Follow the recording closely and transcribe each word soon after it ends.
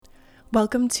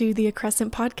Welcome to the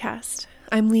Accrescent Podcast.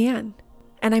 I'm Leanne,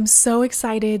 and I'm so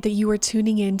excited that you are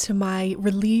tuning in to my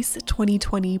Release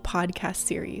 2020 podcast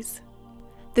series.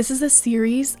 This is a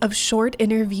series of short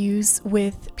interviews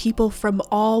with people from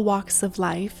all walks of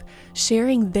life,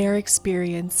 sharing their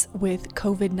experience with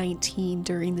COVID-19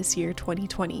 during this year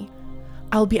 2020.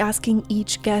 I'll be asking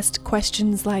each guest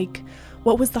questions like,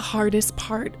 what was the hardest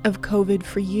part of COVID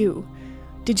for you?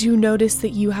 Did you notice that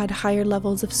you had higher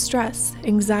levels of stress,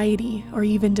 anxiety, or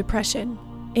even depression?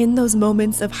 In those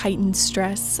moments of heightened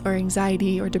stress or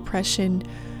anxiety or depression,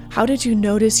 how did you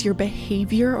notice your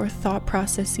behavior or thought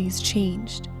processes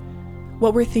changed?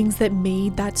 What were things that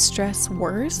made that stress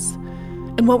worse?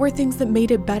 And what were things that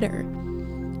made it better?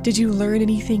 Did you learn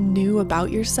anything new about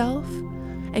yourself?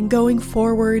 And going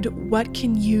forward, what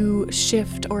can you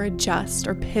shift or adjust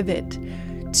or pivot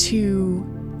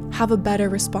to have a better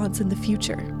response in the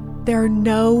future? There are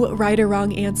no right or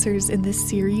wrong answers in this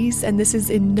series, and this is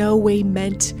in no way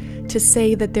meant to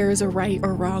say that there is a right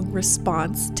or wrong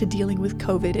response to dealing with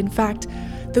COVID. In fact,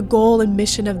 the goal and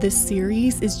mission of this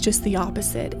series is just the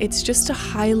opposite. It's just to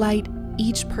highlight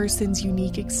each person's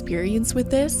unique experience with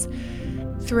this.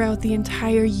 Throughout the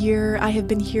entire year, I have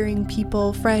been hearing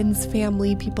people, friends,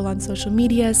 family, people on social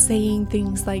media saying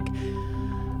things like,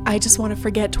 I just want to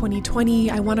forget 2020.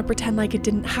 I want to pretend like it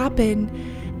didn't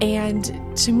happen.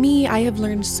 And to me, I have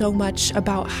learned so much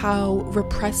about how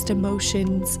repressed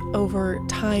emotions over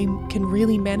time can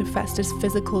really manifest as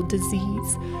physical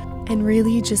disease and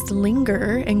really just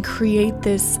linger and create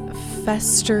this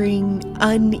festering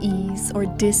unease or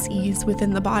dis-ease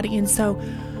within the body. And so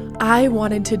I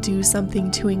wanted to do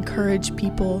something to encourage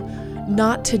people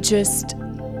not to just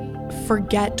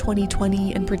forget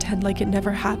 2020 and pretend like it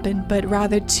never happened, but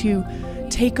rather to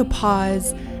take a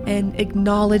pause and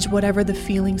acknowledge whatever the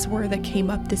feelings were that came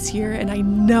up this year. And I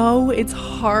know it's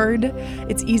hard,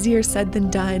 it's easier said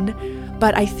than done,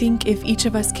 but I think if each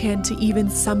of us can, to even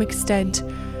some extent,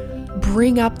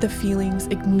 bring up the feelings,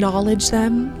 acknowledge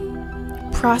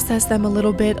them, process them a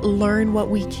little bit, learn what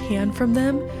we can from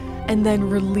them, and then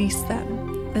release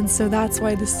them. And so that's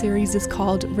why this series is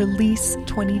called Release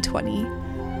 2020.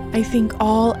 I think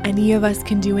all any of us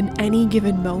can do in any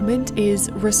given moment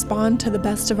is respond to the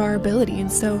best of our ability.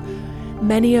 And so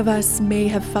many of us may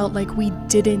have felt like we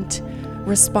didn't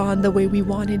respond the way we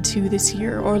wanted to this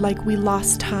year, or like we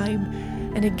lost time.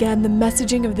 And again, the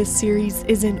messaging of this series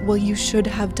isn't, well, you should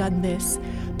have done this,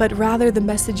 but rather the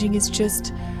messaging is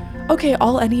just, okay,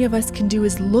 all any of us can do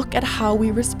is look at how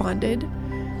we responded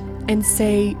and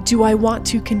say, do I want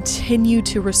to continue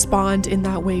to respond in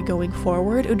that way going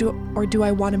forward, or do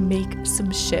I want to make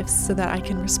some shifts so that I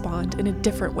can respond in a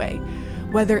different way,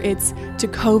 whether it's to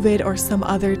COVID or some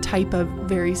other type of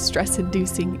very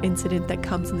stress-inducing incident that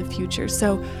comes in the future.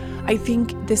 So I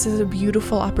think this is a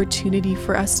beautiful opportunity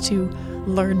for us to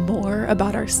learn more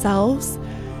about ourselves,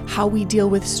 how we deal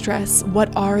with stress,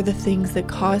 what are the things that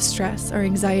cause stress or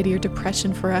anxiety or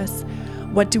depression for us,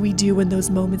 what do we do when those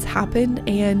moments happen,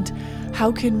 and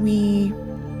how can we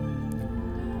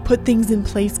put things in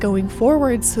place going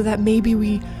forward so that maybe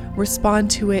we respond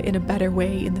to it in a better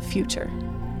way in the future.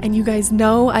 And you guys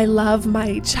know I love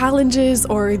my challenges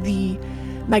or the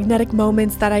magnetic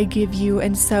moments that I give you,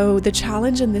 and so the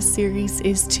challenge in this series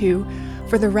is to,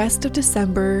 for the rest of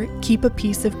December, keep a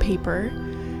piece of paper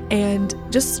and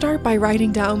just start by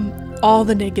writing down all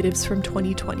the negatives from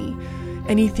 2020,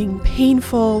 anything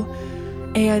painful.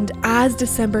 And as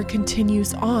December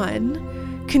continues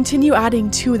on, continue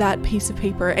adding to that piece of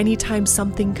paper anytime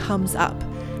something comes up.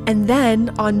 And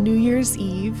then on New Year's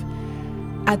Eve,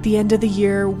 at the end of the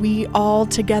year, we all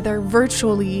together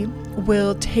virtually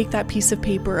will take that piece of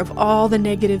paper of all the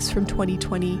negatives from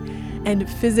 2020 and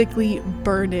physically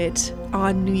burn it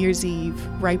on New Year's Eve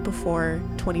right before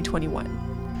 2021.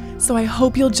 So I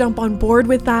hope you'll jump on board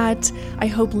with that. I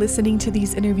hope listening to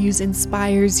these interviews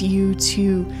inspires you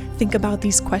to think about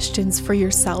these questions for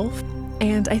yourself.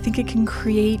 And I think it can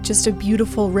create just a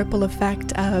beautiful ripple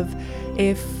effect of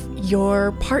if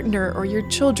your partner or your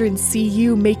children see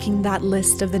you making that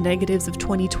list of the negatives of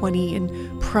 2020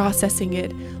 and processing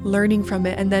it, learning from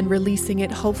it, and then releasing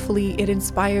it, hopefully it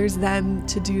inspires them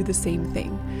to do the same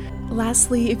thing.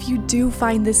 Lastly, if you do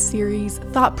find this series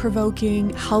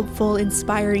thought-provoking, helpful,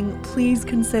 inspiring, please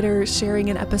consider sharing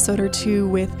an episode or two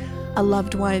with a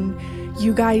loved one.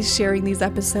 You guys sharing these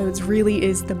episodes really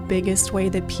is the biggest way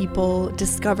that people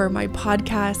discover my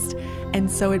podcast, and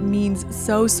so it means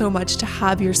so much to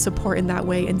have your support in that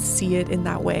way and see it in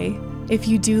that way. If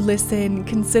you do listen,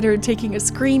 consider taking a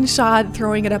screenshot,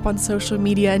 throwing it up on social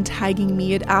media, and tagging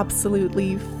me. It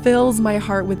absolutely fills my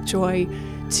heart with joy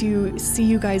to see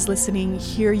you guys listening,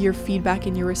 hear your feedback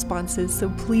and your responses. So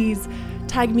please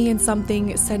tag me in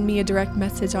something, send me a direct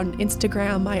message on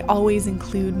Instagram. I always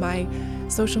include my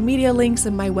social media links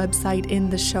and my website in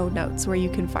the show notes where you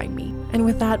can find me. And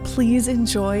with that, please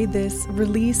enjoy this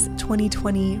Release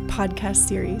 2020 podcast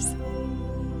series.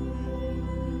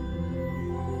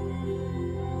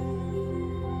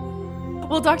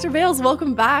 Well, Dr. Bales,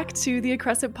 welcome back to the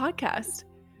Accrescent podcast.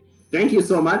 Thank you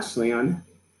so much, Leon.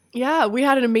 Yeah, we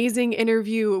had an amazing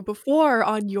interview before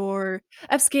on your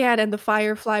F-scan and the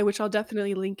Firefly, which I'll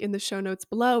definitely link in the show notes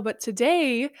below. But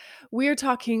today we're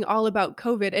talking all about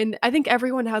COVID. And I think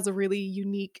everyone has a really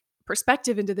unique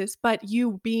perspective into this, but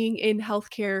you being in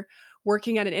healthcare,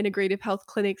 working at an integrative health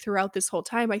clinic throughout this whole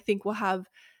time, I think will have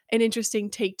an interesting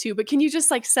take too. But can you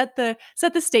just like set the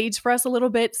stage for us a little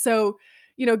bit? So,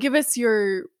 give us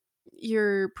your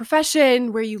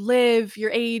profession, where you live,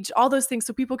 your age, all those things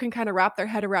so people can kind of wrap their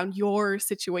head around your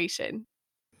situation.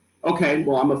 Okay,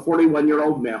 well, I'm a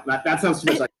 41-year-old male. That sounds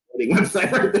too much like a dating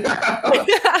website right there.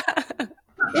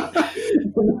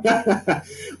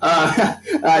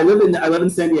 I live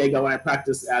in San Diego, and I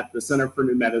practice at the Center for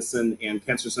New Medicine and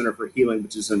Cancer Center for Healing,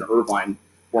 which is in Irvine,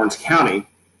 Orange County.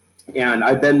 And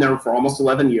I've been there for almost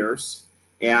 11 years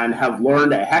and have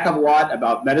learned a heck of a lot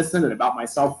about medicine and about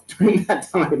myself during that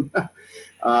time.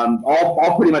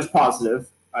 All pretty much positive.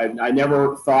 I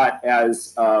never thought,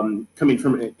 as coming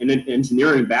from an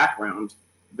engineering background,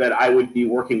 that I would be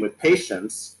working with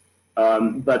patients.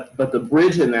 But the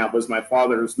bridge in that was my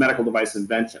father's medical device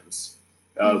inventions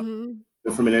from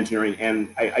an engineering.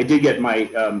 And I did get my,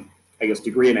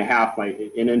 degree and a half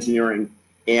in engineering,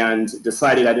 and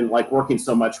decided I didn't like working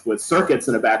so much with circuits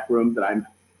in a back room, that I'm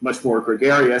much more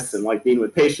gregarious and like being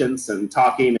with patients and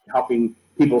talking and helping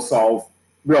people solve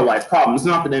real life problems.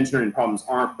 Not that engineering problems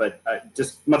aren't, but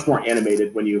just much more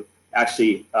animated when you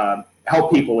actually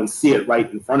help people and see it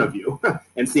right in front of you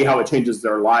and see how it changes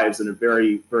their lives in a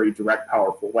very, very direct,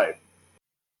 powerful way.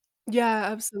 Yeah,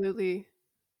 absolutely.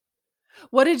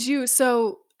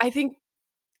 So I think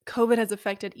COVID has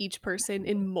affected each person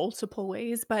in multiple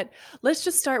ways, but let's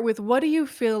just start with, what do you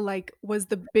feel like was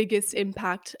the biggest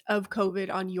impact of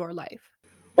COVID on your life?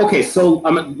 Okay, so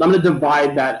I'm going to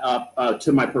divide that up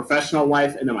to my professional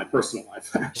life and then my personal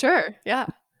life. Sure. Yeah.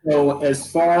 So we'll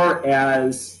start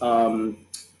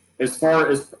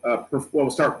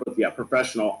with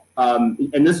professional,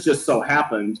 and this just so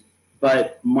happened,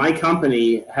 but my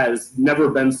company has never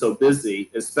been so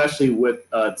busy, especially with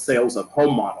sales of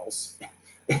home models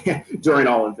during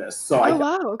all of this. So Oh,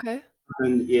 wow. Okay.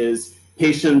 is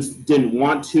patients didn't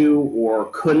want to or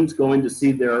couldn't go in to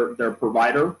see their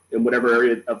provider in whatever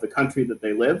area of the country that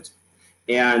they lived,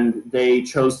 and they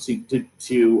chose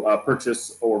to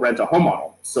purchase or rent a home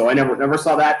model. So I never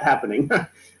saw that happening.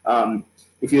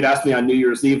 If you'd asked me on New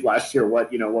Year's Eve last year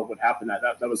what would happen,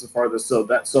 that was the farthest. So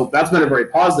that's been a very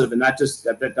positive, and that just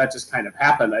kind of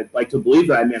happened. I'd like to believe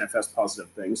that I manifest positive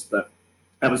things, but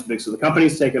that was big. So the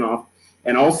company's taken off.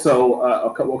 And also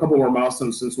a couple more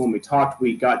milestones since when we talked.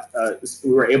 We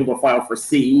were able to file for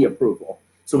CE approval,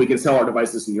 so we can sell our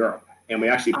devices in Europe, and we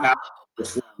actually passed.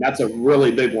 That's a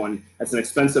really big one. That's an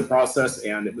expensive process,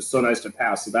 and it was so nice to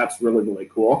pass. So that's really, really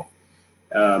cool.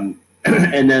 And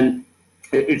then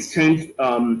it's changed.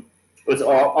 I'll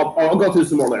go through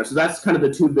some more layers. So that's kind of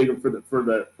the two big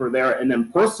for there. And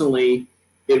then personally,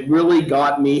 it really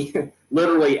got me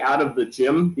literally out of the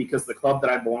gym, because the club that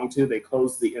I belong to, they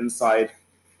closed the inside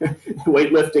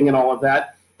weightlifting and all of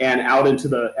that, and out into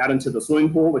the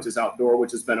swimming pool, which is outdoor,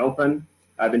 which has been open.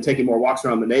 I've been taking more walks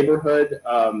around the neighborhood,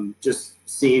 just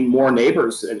seeing more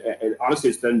neighbors, and honestly,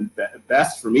 it's been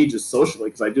best for me just socially,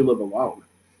 because I do live alone.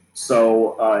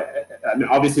 So, I mean,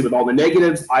 obviously, with all the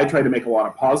negatives, I tried to make a lot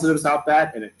of positives out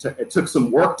that, and it took some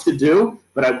work to do,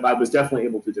 but I was definitely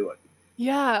able to do it.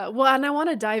 Yeah. Well, and I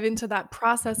want to dive into that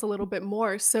process a little bit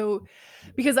more. So,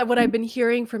 because what I've been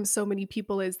hearing from so many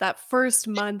people is that first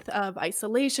month of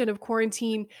isolation, of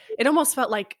quarantine, it almost felt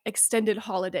like extended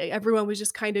holiday. Everyone was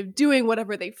just kind of doing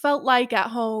whatever they felt like at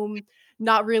home,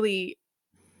 not really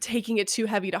taking it too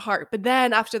heavy to heart. But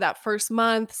then after that first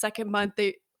month, second month,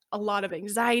 a lot of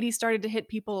anxiety started to hit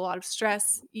people, a lot of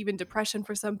stress, even depression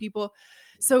for some people.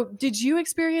 So, did you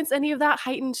experience any of that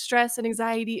heightened stress and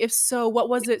anxiety? If so, what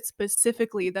was it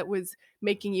specifically that was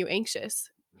making you anxious?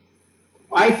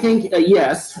 I think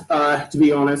yes. To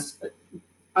be honest,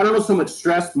 I don't know so much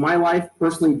stress. My life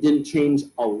personally didn't change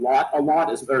a lot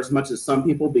as much as some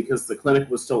people, because the clinic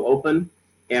was still open,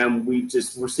 and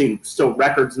we're seeing still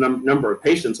records number of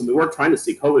patients, and we weren't trying to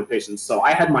see COVID patients. So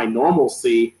I had my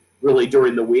normalcy really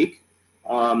during the week.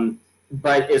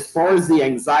 But as far as the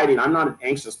anxiety, and I'm not an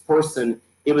anxious person,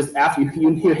 it was after you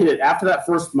hit it, after that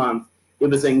first month, it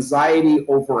was anxiety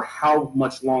over how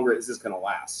much longer is this going to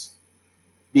last.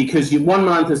 Because 1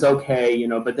 month is okay,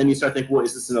 but then you start thinking, well,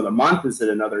 is this another month? Is it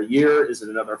another year? Is it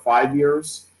another 5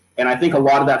 years? And I think a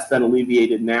lot of that's been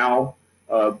alleviated now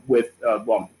with,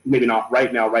 well, maybe not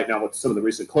right now with some of the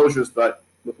recent closures, but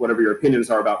with whatever your opinions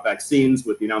are about vaccines,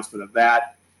 with the announcement of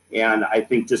that. And I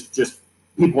think just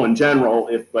people in general,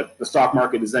 but the stock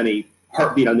market is any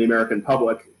heartbeat on the American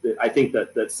public, I think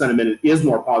that sentiment is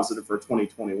more positive for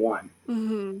 2021.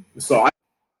 Mm-hmm. So I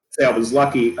say I was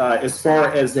lucky. As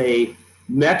far as a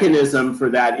mechanism for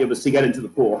that, it was to get into the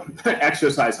pool.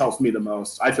 Exercise helps me the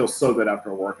most. I feel so good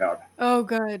after a workout. Oh,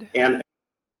 good. And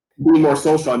being more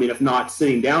social. I mean, if not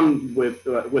sitting down with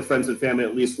friends and family,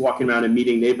 at least walking around and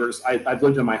meeting neighbors. I've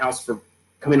lived in my house for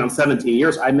coming on 17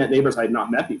 years. I met neighbors I had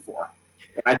not met before.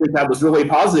 And I think that was really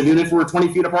positive. Even if we were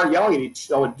 20 feet apart yelling at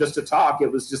each other just to talk,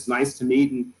 it was just nice to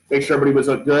meet and make sure everybody was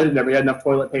good and everybody had enough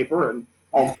toilet paper and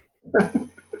all.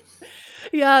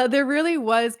 Yeah, there really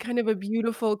was kind of a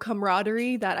beautiful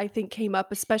camaraderie that I think came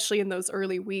up, especially in those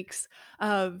early weeks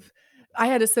of I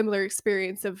had a similar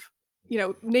experience of,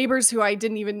 neighbors who I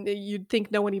didn't even you'd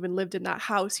think no one even lived in that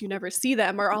house. You never see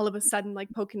them or all of a sudden like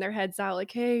poking their heads out like,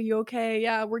 "Hey, you okay?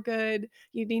 Yeah, we're good.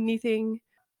 You need anything?"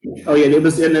 Oh yeah, it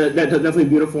was, and that's definitely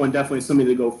beautiful and definitely something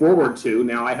to go forward to.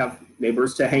 Now I have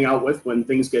neighbors to hang out with when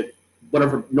things get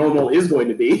whatever normal is going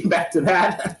to be back to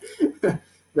that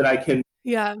that I can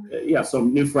Yeah. yeah, so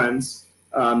new friends.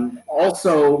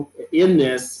 Also in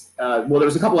this, well, there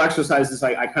was a couple exercises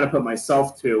I kind of put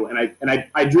myself to, and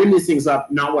I dream these things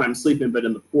up not when I'm sleeping, but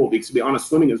in the pool. Because to be honest,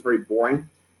 swimming is very boring,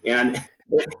 and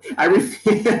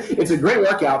it's a great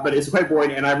workout, but it's quite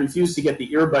boring. And I refuse to get the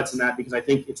earbuds in that because I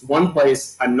think it's one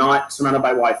place I'm not surrounded by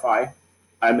Wi-Fi.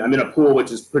 I'm in a pool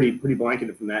which is pretty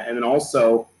blanketed from that, and then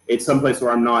also it's someplace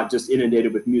where I'm not just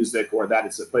inundated with music or that.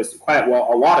 It's a place to quiet.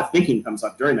 Well, a lot of thinking comes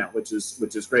up during that, which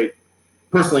is great,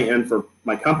 personally and for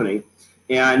my company.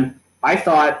 And I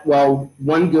thought, well,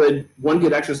 one good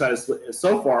exercise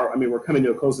so far. I mean, we're coming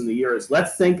to a close in the year. Is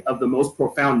let's think of the most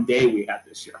profound day we had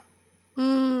this year.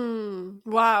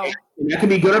 Wow. And that can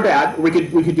be good or bad. We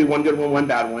could do one good one, one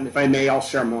bad one. If I may, I'll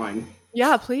share mine.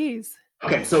 Yeah, please.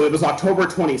 Okay, so it was October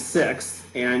 26th,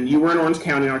 and you were in Orange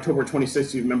County on October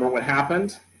 26th. Do you remember what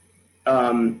happened?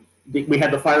 We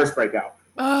had the fires break out.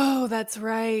 Oh, that's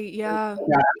right. Yeah.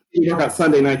 Yeah, New York on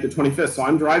Sunday night, the 25th. So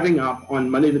I'm driving up on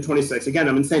Monday the 26th. Again,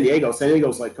 I'm in San Diego. San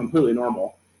Diego's like completely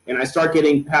normal. And I start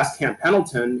getting past Camp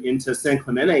Pendleton into San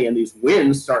Clemente, and these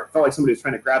winds felt like somebody was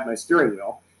trying to grab my steering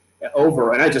wheel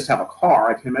over. And I just have a car.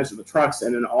 I can imagine the trucks,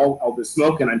 and then all this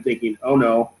smoke, and I'm thinking, oh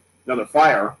no, another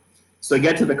fire. So I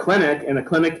get to the clinic, and the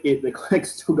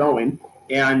clinic's still going.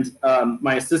 And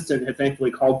my assistant had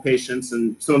thankfully called patients,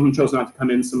 and some of them chose not to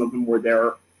come in. Some of them were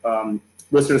there.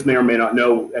 Listeners may or may not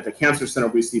know, at the cancer center,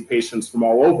 we see patients from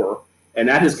all over, and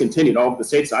that has continued all over the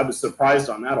states. I was surprised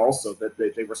on that also, that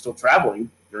they were still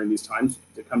traveling during these times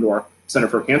to come to our Center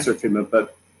for Cancer Treatment.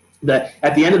 But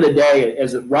at the end of the day,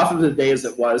 as rough of a day as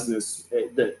it was, and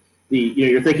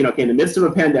you're thinking, okay, in the midst of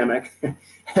a pandemic,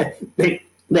 they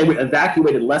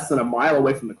evacuated less than a mile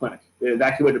away from the clinic. They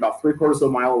evacuated about 3/4 of a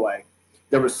mile away.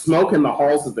 There was smoke in the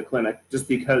halls of the clinic just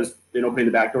because in opening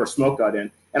the back door, smoke got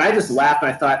in. And I just laughed,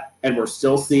 and I thought, and we're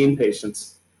still seeing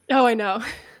patients. Oh, I know.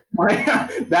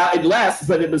 That less,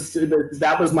 but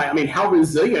that was I mean, how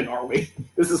resilient are we?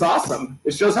 This is awesome.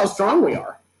 It shows how strong we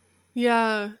are.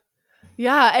 Yeah.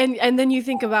 Yeah, and then you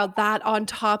think about that on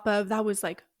top of that was,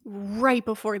 like, right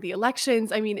before the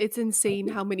elections. I mean, it's insane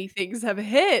how many things have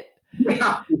hit.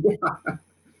 Yeah.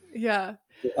 Yeah.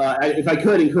 If I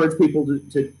could encourage people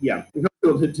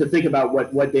to think about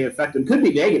what they affect them. Could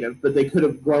be negative, but they could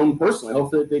have grown personally.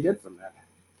 Hopefully they did from that.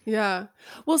 Yeah.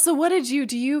 Well, so what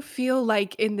do you feel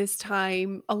like in this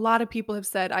time a lot of people have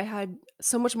said, "I had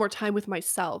so much more time with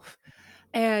myself."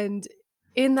 And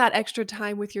in that extra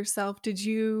time with yourself, did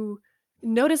you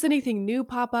notice anything new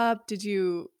pop up? Did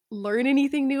you learn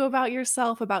anything new about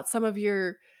yourself, about some of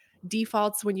your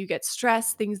defaults when you get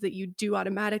stressed, things that you do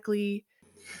automatically?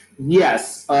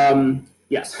 Yes,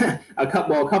 yes. A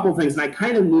couple of things, and I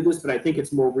kind of knew this, but I think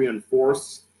it's more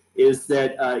reinforced. Is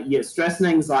that yes, stress and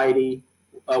anxiety.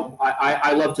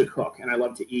 I love to cook and I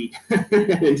love to eat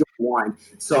and enjoy wine,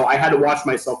 so I had to watch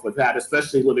myself with that,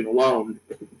 especially living alone.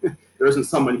 There isn't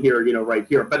someone here, right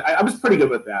here, but I was pretty good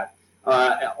with that.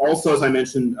 Also, as I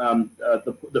mentioned, I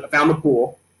found the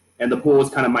pool, and the pool was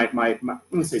kind of my I'm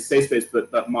going to say safe space,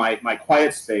 but my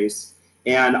quiet space.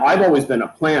 And I've always been a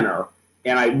planner,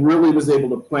 and I really was able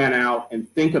to plan out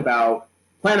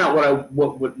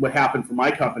what happened for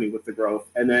my company with the growth,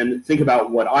 and then think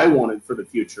about what I wanted for the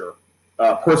future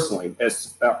personally.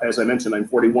 As I mentioned, I'm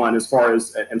 41. As far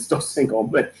as I'm still single,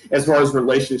 but as far as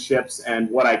relationships and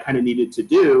what I kind of needed to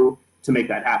do to make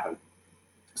that happen.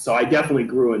 So I definitely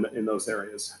grew in those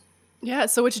areas. Yeah,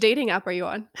 so which dating app are you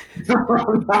on? This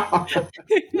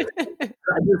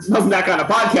wasn't that kind of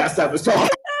podcast I was talking.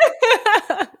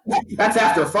 That's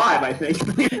after 5, I think.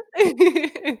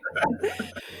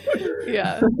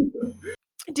 Yeah.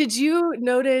 Did you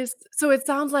notice so it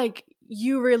sounds like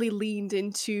you really leaned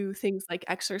into things like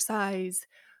exercise,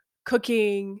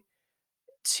 cooking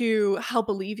to help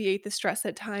alleviate the stress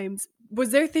at times.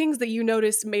 Was there things that you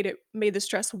noticed made the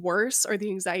stress worse or the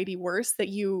anxiety worse that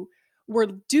you were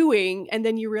doing and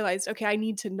then you realized, "Okay, I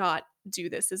need to not do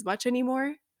this as much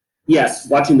anymore?" Yes,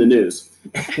 watching the news.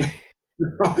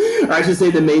 Or I should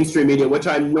say the mainstream media, which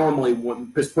I normally,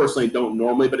 personally don't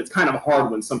normally, but it's kind of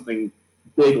hard when something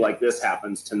big like this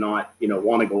happens to not,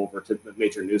 want to go over to the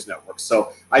major news networks.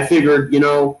 So I figured,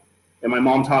 and my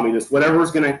mom taught me this,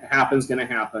 whatever's going to happen is going to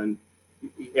happen.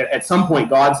 At some point,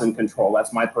 God's in control.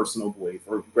 That's my personal belief,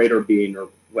 or greater being, or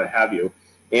what have you.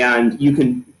 And you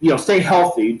can, stay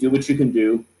healthy, do what you can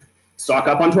do, stock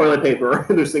up on toilet paper.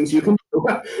 There's things you can do.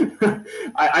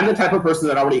 I'm the type of person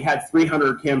that already had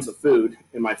 300 cans of food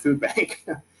in my food bank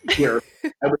here.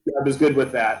 I was good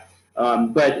with that.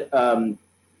 But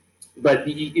at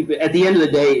the end of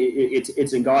the day,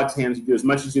 it's in God's hands. You do as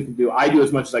much as you can do. I do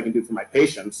as much as I can do for my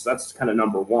patients. That's kind of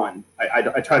number one.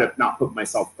 I try to not put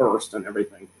myself first and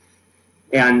everything.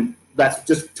 And that's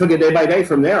just took it day by day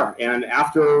from there. And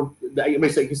after, like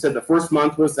you said, the first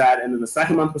month was that, and then the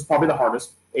second month was probably the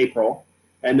hardest, April.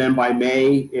 And then by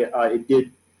May, it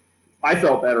did. I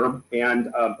felt better, and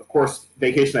of course,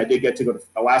 vacation. I did get to go to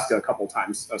Alaska a couple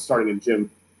times, starting in June.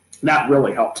 That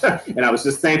really helped, and I was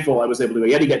just thankful I was able to go.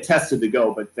 You had to get tested to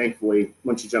go, but thankfully,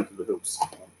 once you jump through the hoops.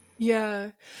 Yeah.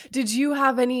 Did you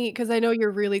have any, because I know you're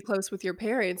really close with your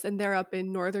parents and they're up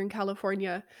in Northern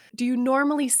California. Do you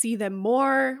normally see them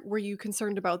more? Were you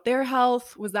concerned about their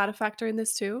health? Was that a factor in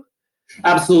this too?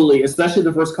 Absolutely, especially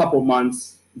the first couple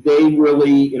months. They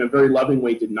really, in a very loving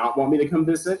way, did not want me to come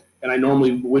visit. And I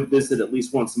normally would visit at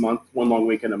least once a month, one long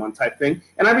weekend a month type thing.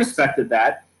 And I respected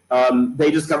that. They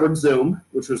discovered Zoom,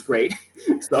 which was great.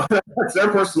 So that's their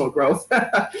personal growth.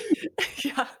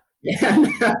 Yeah. And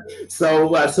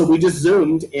so we just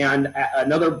zoomed, and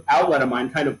another outlet of mine,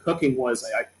 kind of cooking, was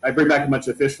I bring back a bunch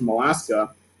of fish from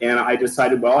Alaska, and I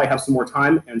decided, well, I have some more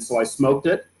time, and so I smoked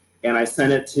it, and I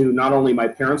sent it to not only my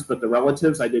parents but the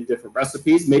relatives. I did different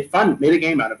recipes, made a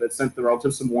game out of it, sent the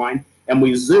relatives some wine, and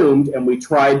we zoomed and we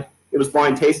tried. It was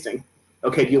blind tasting.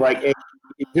 Okay, do you like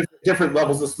different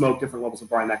levels of smoke, different levels of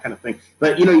brine, that kind of thing.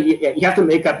 But you have to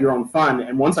make up your own fun.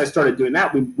 And once I started doing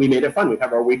that, we made it fun. We'd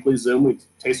have our weekly Zoom. We'd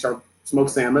taste our smoked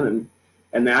salmon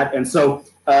and that. And so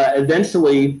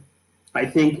eventually, I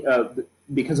think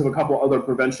because of a couple other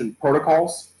prevention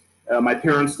protocols, my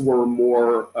parents were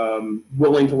more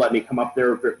willing to let me come up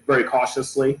there very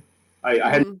cautiously. I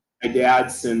hadn't Mm. seen my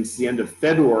dad since the end of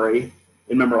February. And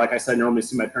remember, like I said, I normally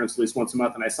see my parents at least once a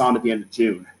month, and I saw him at the end of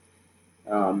June.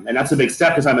 And that's a big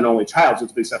step because I'm an only child, so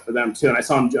it's a big step for them too. And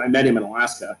I met him in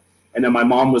Alaska, and then my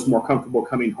mom was more comfortable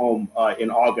coming home in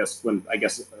August when I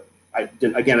guess I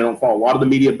didn't. Again, I don't follow a lot of the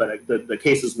media, but the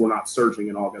cases were not surging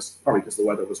in August, probably because the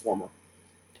weather was warmer.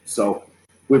 So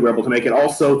we were able to make it.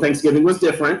 Also, Thanksgiving was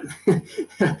different.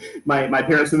 My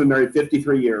parents have been married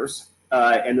 53 years,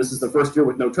 and this is the first year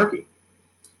with no turkey.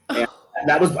 And Oh,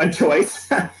 that was my choice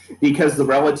because the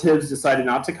relatives decided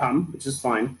not to come, which is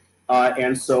fine.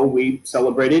 And so we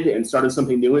celebrated and started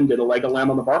something new and did a leg of lamb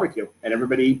on the barbecue, and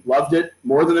everybody loved it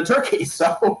more than the turkey.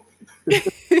 So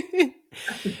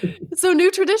so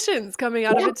new traditions coming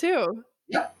out of yeah, it too.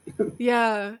 yeah,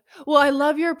 Yeah. Well, I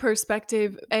love your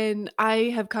perspective, and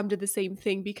I have come to the same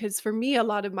thing because for me, a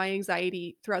lot of my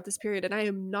anxiety throughout this period, and I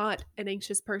am not an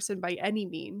anxious person by any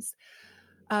means,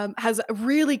 has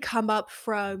really come up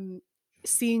from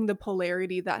seeing the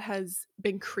polarity that has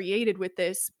been created with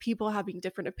this, people having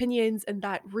different opinions, and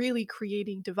that really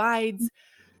creating divides.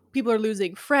 People are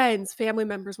losing friends, family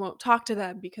members won't talk to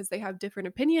them because they have different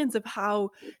opinions of how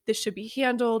this should be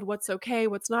handled, what's okay,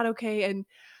 what's not okay. And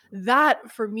that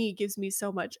for me gives me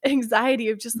so much anxiety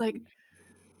of just like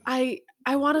I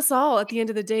want us all at the end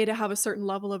of the day to have a certain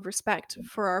level of respect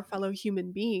for our fellow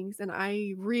human beings, and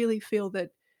I really feel that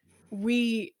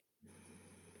we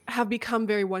have become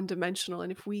very one dimensional.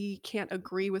 And if we can't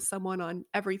agree with someone on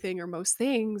everything or most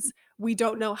things, we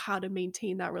don't know how to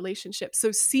maintain that relationship.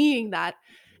 So seeing that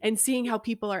and seeing how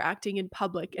people are acting in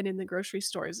public and in the grocery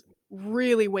stores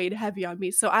really weighed heavy on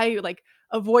me. So I like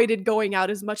avoided going out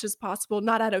as much as possible,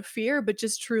 not out of fear, but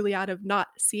just truly out of not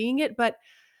seeing it. But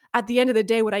at the end of the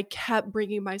day, what I kept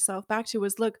bringing myself back to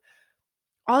was, look,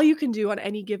 all you can do on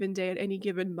any given day at any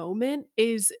given moment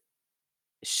is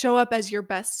show up as your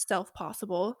best self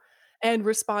possible and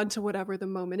respond to whatever the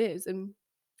moment is. And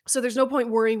so there's no point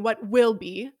worrying what will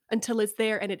be until it's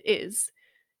there and it is,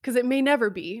 because it may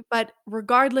never be. But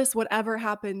regardless, whatever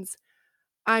happens,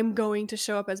 I'm going to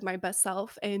show up as my best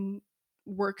self and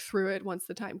work through it once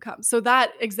the time comes. So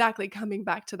that exactly coming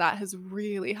back to that has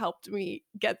really helped me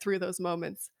get through those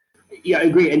moments. Yeah, I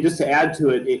agree. And just to add to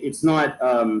it, it's not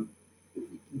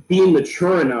being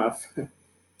mature enough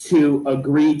to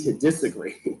agree to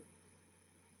disagree.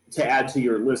 To add to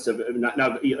your list of not,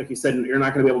 now, like you said, you're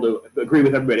not going to be able to agree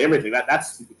with everybody everything.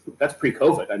 That's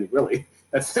pre-COVID. I mean, really,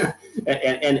 that's and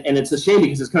it's a shame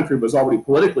because this country was already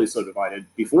politically so divided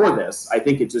before this. I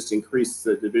think it just increased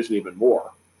the division even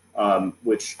more,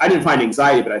 which I didn't find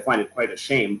anxiety, but I find it quite a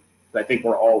shame. I think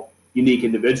we're all unique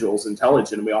individuals,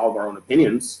 intelligent, and we all have our own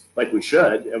opinions, like we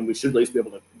should, and we should at least be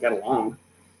able to get along.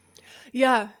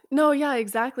 Yeah. No, yeah,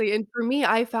 exactly. And for me,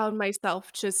 I found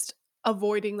myself just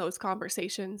avoiding those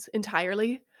conversations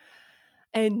entirely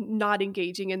and not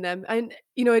engaging in them. And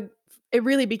it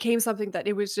really became something that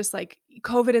it was just like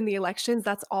COVID and the elections,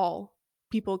 that's all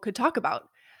people could talk about.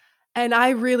 And I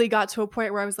really got to a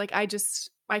point where I was like, I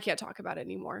can't talk about it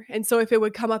anymore. And so if it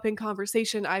would come up in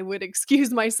conversation, I would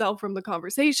excuse myself from the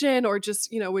conversation or just,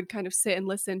 would kind of sit and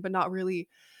listen, but not really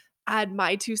add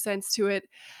my 2 cents to it.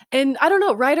 And I don't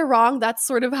know, right or wrong, that's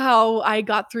sort of how I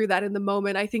got through that in the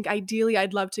moment. I think ideally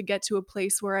I'd love to get to a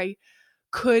place where I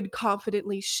could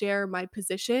confidently share my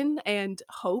position and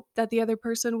hope that the other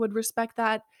person would respect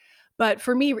that. But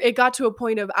for me, it got to a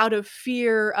point of out of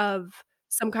fear of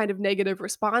some kind of negative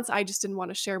response, I just didn't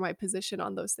want to share my position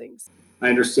on those things. I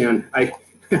understand.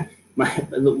 My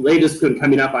the latest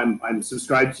coming up. I'm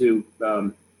subscribed to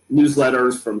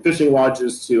newsletters from fishing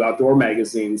lodges to outdoor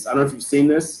magazines. I don't know if you've seen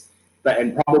this, but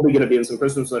and probably going to be in some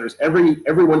Christmas letters. Every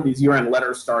one of these year-end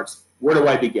letters starts. Where do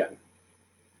I begin?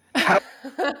 How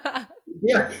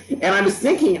Yeah, and I was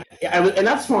thinking, and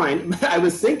that's fine. But I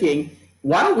was thinking,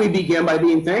 why don't we begin by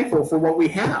being thankful for what we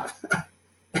have?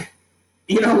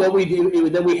 What we do,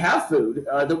 that we have food,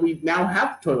 that we now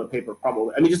have toilet paper,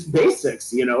 probably. I mean, just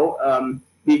basics.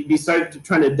 Besides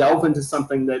trying to delve into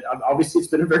something that obviously it's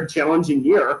been a very challenging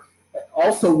year.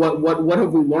 Also, what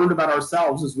have we learned about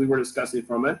ourselves as we were discussing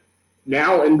from it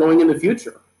now and going in the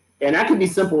future? And that can be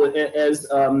simple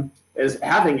as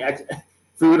having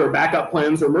food or backup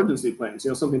plans or emergency plans.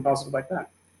 Something positive like that.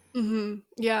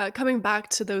 Yeah, coming back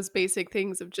to those basic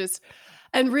things of just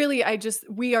and really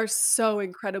we are so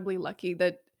incredibly lucky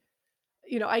that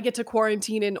I get to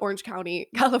quarantine in Orange County,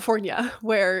 California,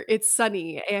 where it's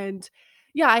sunny and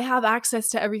yeah, I have access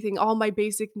to everything. All my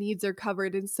basic needs are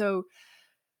covered. And so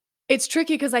it's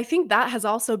tricky because I think that has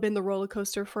also been the roller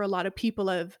coaster for a lot of people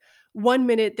of one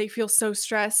minute they feel so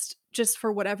stressed just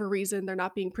for whatever reason, they're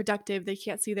not being productive, they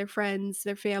can't see their friends,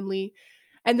 their family.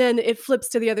 And then it flips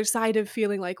to the other side of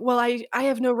feeling like, well, I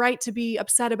have no right to be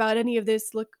upset about any of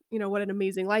this. Look, what an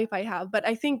amazing life I have. But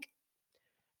I think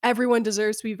everyone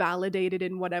deserves to be validated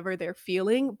in whatever they're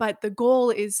feeling. But the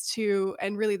goal is to,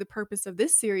 and really the purpose of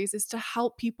this series is to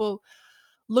help people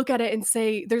look at it and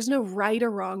say, there's no right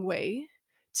or wrong way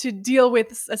to deal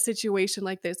with a situation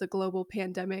like this, a global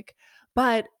pandemic.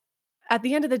 But at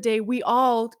the end of the day, we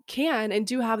all can and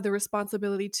do have the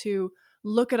responsibility to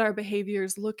look at our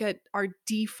behaviors, look at our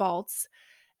defaults,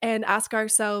 and ask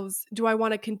ourselves, do I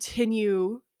want to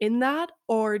continue in that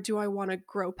or do I want to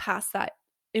grow past that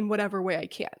in whatever way I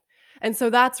can? And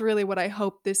so that's really what I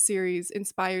hope this series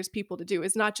inspires people to do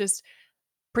is not just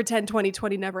pretend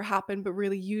 2020 never happened, but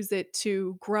really use it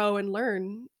to grow and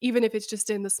learn, even if it's just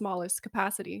in the smallest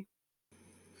capacity.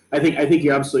 I think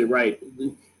you're absolutely right.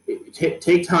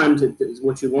 Take time to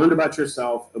what you learned about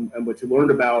yourself and what you learned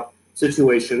about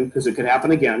situation because it could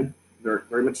happen again, very,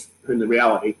 very much in the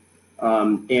reality,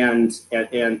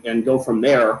 and go from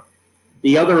there.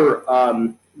 The other,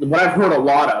 what I've heard a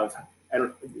lot of, I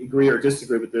don't agree or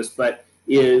disagree with this, but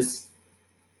is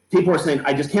people are saying,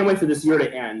 I just can't wait for this year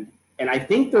to end. And I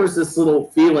think there's this little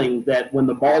feeling that when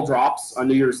the ball drops on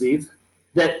New Year's Eve,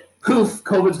 that poof,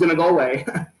 COVID's going to go away.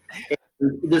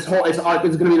 This whole it's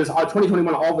going to be this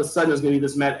 2021 all of a sudden is going to be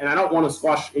this met, and I don't want to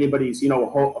squash anybody's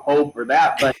hope or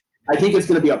that, but I think it's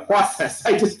going to be a process.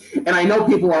 And I know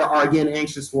people are again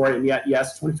anxious for it, and yet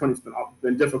yes, 2020's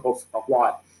been difficult for a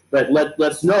lot, but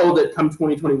let's know that come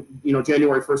 2020,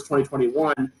 January 1st,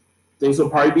 2021, things will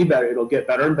probably be better. It'll get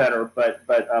better and better, but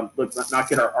let's not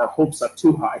get our hopes up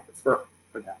too high for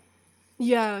that.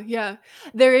 Yeah, yeah.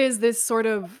 There is this sort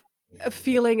of a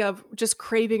feeling of just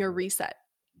craving a reset.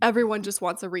 Everyone just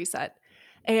wants a reset.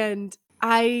 And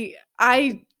I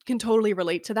can totally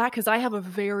relate to that because I have a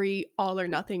very all or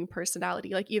nothing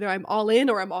personality. Like either I'm all in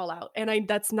or I'm all out, and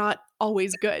that's not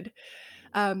always good.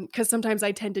 Because sometimes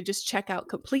I tend to just check out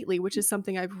completely, which is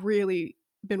something I've really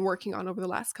been working on over the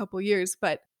last couple years.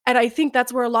 And I think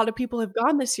that's where a lot of people have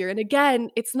gone this year. And again,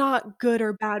 it's not good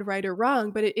or bad, right or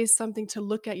wrong, but it is something to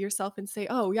look at yourself and say,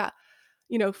 oh yeah,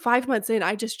 5 months in,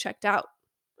 I just checked out.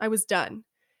 I was done.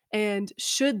 And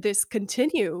should this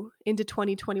continue into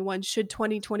 2021, should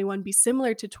 2021 be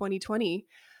similar to 2020,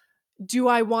 do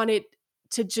I want it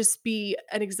to just be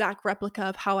an exact replica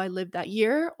of how I lived that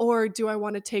year? Or do I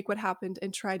want to take what happened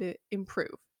and try to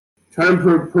improve? Try to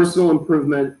improve personal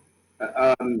improvement.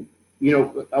 A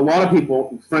lot of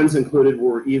people, friends included,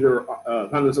 were either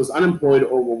found themselves unemployed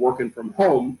or were working from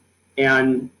home.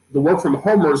 And the work from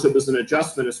homers, it was an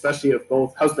adjustment, especially if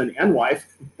both husband and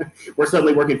wife were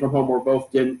suddenly working from home, or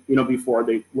both didn't, before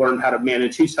they learned how to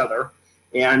manage each other.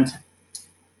 And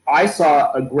I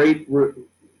saw a great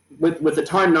with the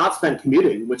time not spent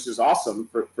commuting, which is awesome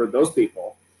for those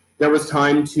people. There was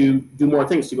time to do more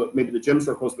things. To go, maybe the gyms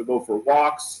were close, to go for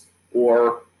walks,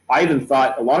 or I even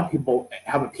thought a lot of people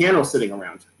have a piano sitting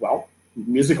around. Well,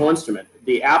 musical instrument.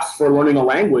 The apps for learning a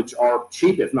language are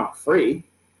cheap, if not free.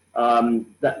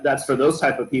 That's for those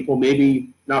type of people. Maybe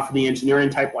not for the engineering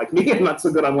type like me. I'm not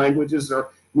so good on languages or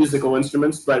musical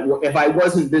instruments. But if I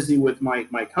wasn't busy with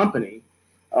my company,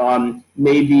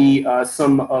 maybe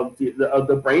some of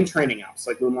the brain training apps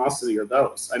like Lumosity or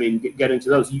those. I mean, get into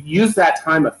those. You use that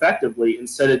time effectively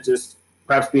instead of just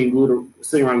perhaps being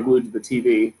sitting around glued to the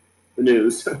TV, the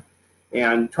news,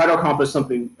 and try to accomplish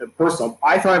something personal.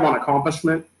 I thrive on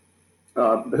accomplishment,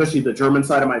 especially the German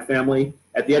side of my family.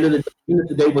 At the end of the day, even if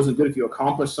the day wasn't good, if you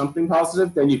accomplished something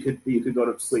positive, then you could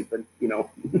go to sleep and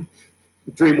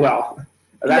dream well.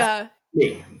 That's Yeah.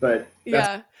 me, but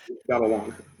that's Yeah. got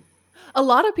along. A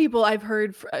lot of people I've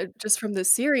heard just from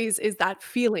this series is that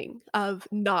feeling of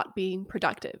not being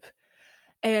productive.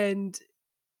 And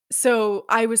so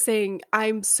I was saying,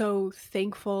 I'm so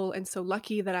thankful and so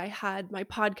lucky that I had my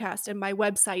podcast and my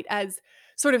website as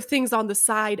sort of things on the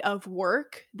side of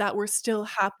work that were still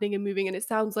happening and moving. And it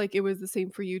sounds like it was the same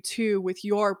for you too, with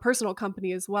your personal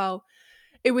company as well.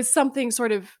 It was something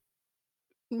sort of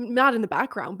not in the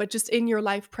background, but just in your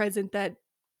life present that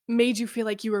made you feel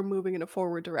like you were moving in a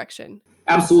forward direction.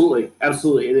 Absolutely,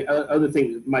 absolutely. And the other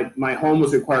thing, my home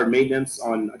was required maintenance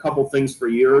on a couple things for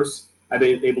years. I've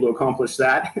been able to accomplish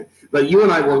that. But you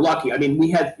and I were lucky. I mean,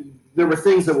 there were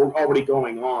things that were already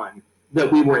going on that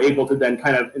we were able to then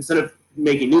kind of, instead of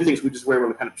making new things, we just were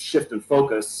able to kind of shift and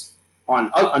focus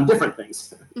on different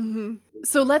things. Mhm.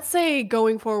 So let's say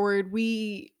going forward,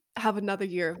 we have another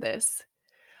year of this.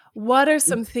 What are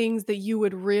some things that you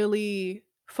would really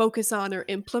focus on or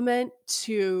implement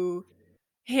to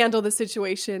handle the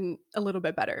situation a little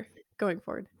bit better going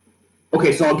forward?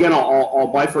 Okay, so again,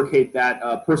 I'll bifurcate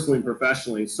that personally and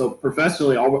professionally. So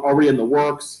professionally, already in the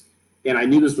works, and I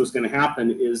knew this was going to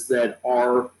happen, is that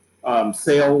our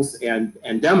sales and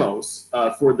demos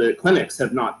for the clinics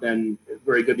have not been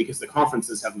very good because the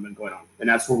conferences haven't been going on, and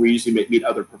that's where we usually meet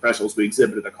other professionals. We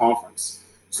exhibit at a conference.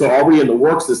 So already in the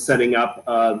works is setting up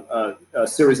a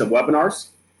series of webinars,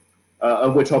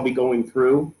 of which I'll be going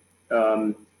through.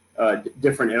 Um,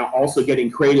 Different, and also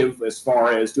getting creative as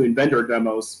far as doing vendor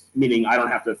demos, meaning I don't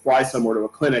have to fly somewhere to a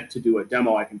clinic to do a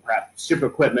demo. I can perhaps ship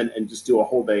equipment and just do a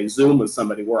whole day Zoom with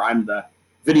somebody where I'm the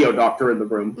video doctor in the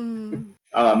room.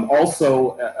 Mm.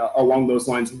 Also, along those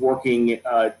lines, working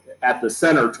at the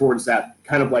center towards that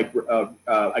kind of like,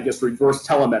 I guess, reverse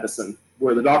telemedicine,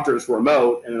 where the doctor is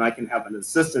remote and then I can have an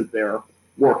assistant there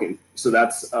working. So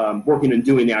that's working and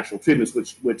doing the actual treatments,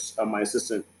 which my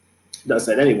assistant does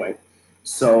that anyway.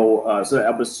 So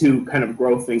that was two kind of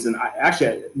growth things. And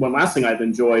actually, one last thing I've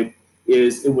enjoyed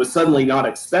is it was suddenly not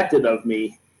expected of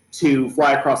me to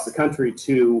fly across the country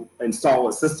to install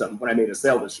a system when I made a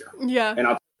sale this year. Yeah. And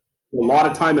a lot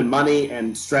of time and money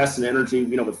and stress and energy,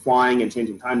 with flying and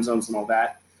changing time zones and all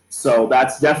that. So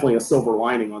that's definitely a silver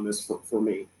lining on this for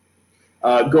me.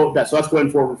 So that's going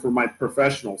forward for my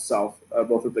professional self,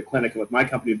 both with the clinic and with my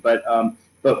company. But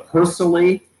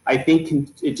personally, I think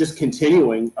it just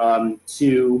continuing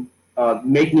to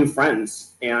make new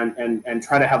friends and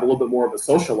try to have a little bit more of a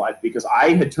social life, because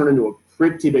I had turned into a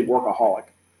pretty big workaholic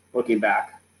looking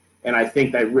back. And I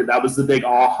think that was the big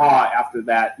aha after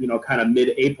that, kind of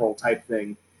mid-April type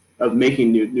thing of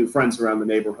making new friends around the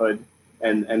neighborhood.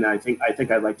 And I think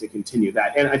I'd like to continue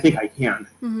that, and I think I can.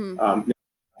 Mhm.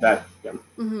 That yeah,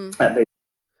 Mhm. that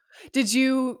Did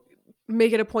you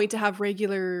make it a point to have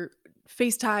regular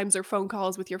FaceTimes or phone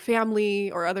calls with your family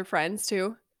or other friends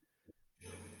too?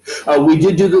 We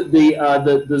did do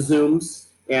the Zooms,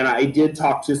 and I did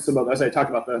talk to some of us. I talked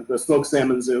about the smoked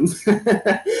salmon Zooms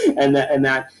and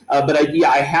that. But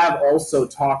I have also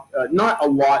talked not a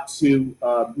lot to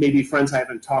maybe friends I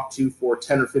haven't talked to for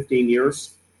 10 or 15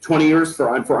 years, 20 years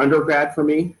for undergrad for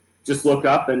me. Just look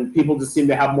up, and people just seem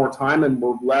to have more time and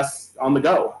were less on the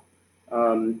go.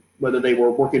 Whether they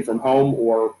were working from home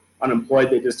or unemployed,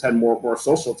 they just had more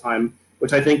social time,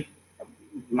 which I think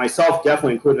myself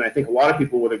definitely included. I think a lot of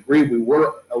people would agree we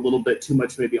were a little bit too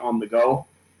much maybe on the go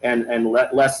and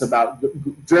less about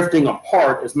drifting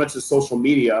apart. As much as social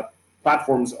media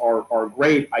platforms are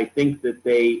great, I think that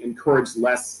they encourage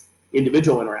less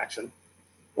individual interaction.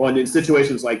 Well, and in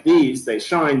situations like these, they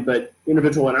shine, but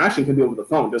individual interaction can be over the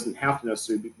phone. It doesn't have to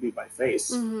necessarily be by face,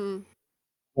 Mm-hmm.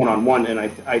 one-on-one. And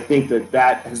I think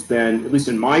that has been, at least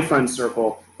in my friend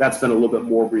circle, that's been a little bit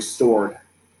more restored,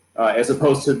 as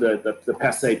opposed to the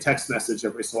passe text message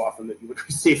every so often that you would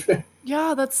receive.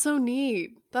 Yeah, that's so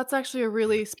neat. That's actually a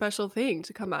really special thing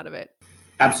to come out of it.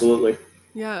 Absolutely.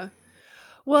 Yeah.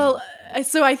 Well,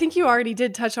 so I think you already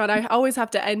did touch on I always have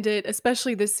to end it,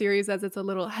 especially this series as it's a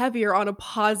little heavier, on a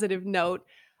positive note.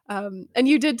 And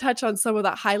you did touch on some of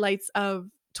the highlights of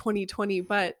 2020,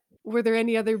 but were there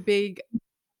any other big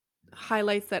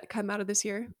highlights that come out of this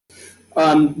year?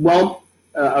 Well,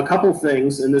 a couple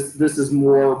things, and this is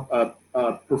more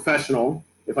professional,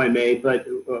 if I may, but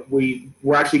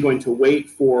we're actually going to wait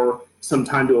for some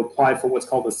time to apply for what's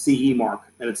called a CE mark,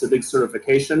 and it's a big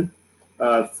certification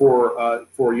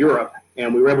for Europe,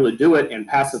 and we were able to do it and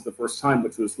pass it the first time,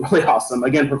 which was really awesome.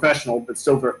 Again, professional, but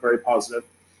still very, very positive.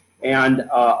 And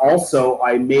also,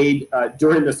 I made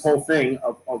during this whole thing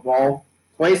of all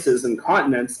places and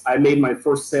continents, I made my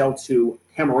first sale to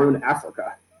Cameroon,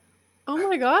 Africa. Oh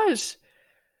my gosh.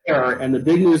 And the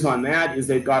big news on that is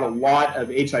they've got a lot of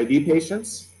HIV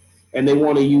patients, and they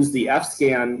want to use the F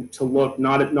scan to look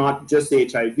not just the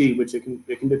HIV, which it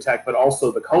can detect, but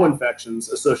also the co-infections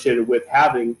associated with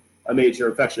having a major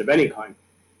infection of any kind.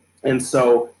 And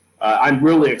so I'm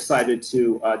really excited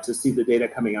to see the data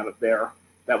coming out of there.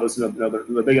 That was another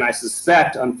big, and I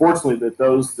suspect, unfortunately, that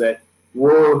those that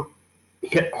were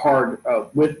hit hard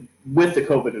with the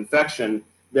COVID infection,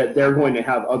 that they're going to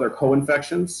have other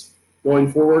co-infections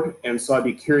going forward. And so I'd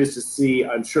be curious to see.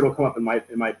 I'm sure it'll come up in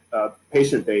my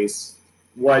patient base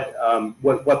what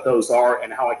those are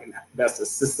and how I can best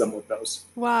assist them with those.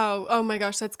 Wow. Oh my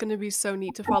gosh, that's going to be so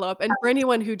neat to follow up. And for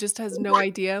anyone who just has no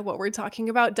idea what we're talking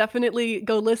about, definitely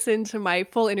go listen to my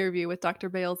full interview with Dr.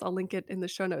 Bales. I'll link it in the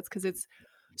show notes because it's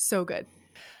so good.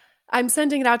 I'm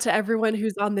sending it out to everyone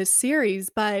who's on this series,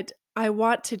 but I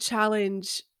want to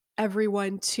challenge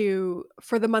everyone to,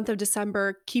 for the month of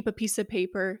December, keep a piece of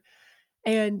paper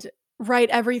and write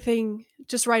everything,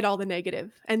 just write all the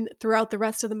negative. And throughout the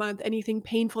rest of the month, anything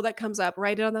painful that comes up,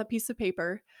 write it on that piece of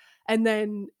paper. And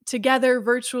then together,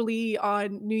 virtually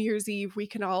on New Year's Eve, we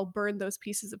can all burn those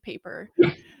pieces of paper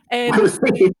I and was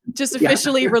thinking, just yeah.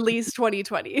 officially release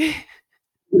 2020.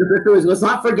 Let's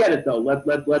not forget it though.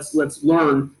 Let's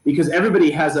learn, because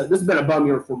everybody has a. This has been a bum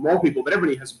year for more people, but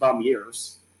everybody has bum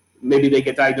years. Maybe they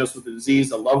get diagnosed with a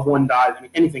disease, a loved one dies. I mean,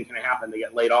 anything can happen. They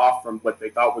get laid off from what they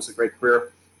thought was a great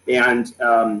career, and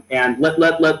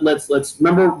let's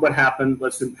remember what happened.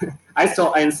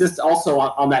 I insist also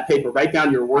on that paper. Write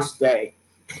down your worst day.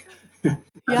 By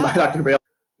Yeah. Dr. Bale,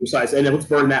 precise, and let's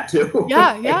burn that too.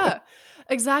 Yeah. Yeah.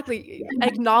 Exactly.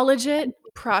 Acknowledge it,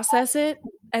 process it,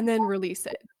 and then release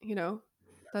it.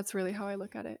 That's really how I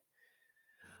look at it.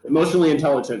 Emotionally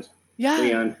intelligent, Yeah.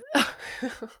 Leanne.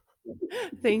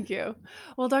 Thank you.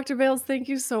 Well, Dr. Bales, thank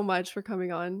you so much for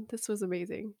coming on. This was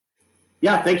amazing.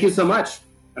 Yeah, thank you so much.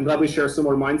 I'm glad we share a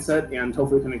similar mindset, and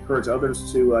hopefully we can encourage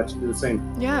others to do the same.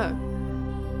 Yeah.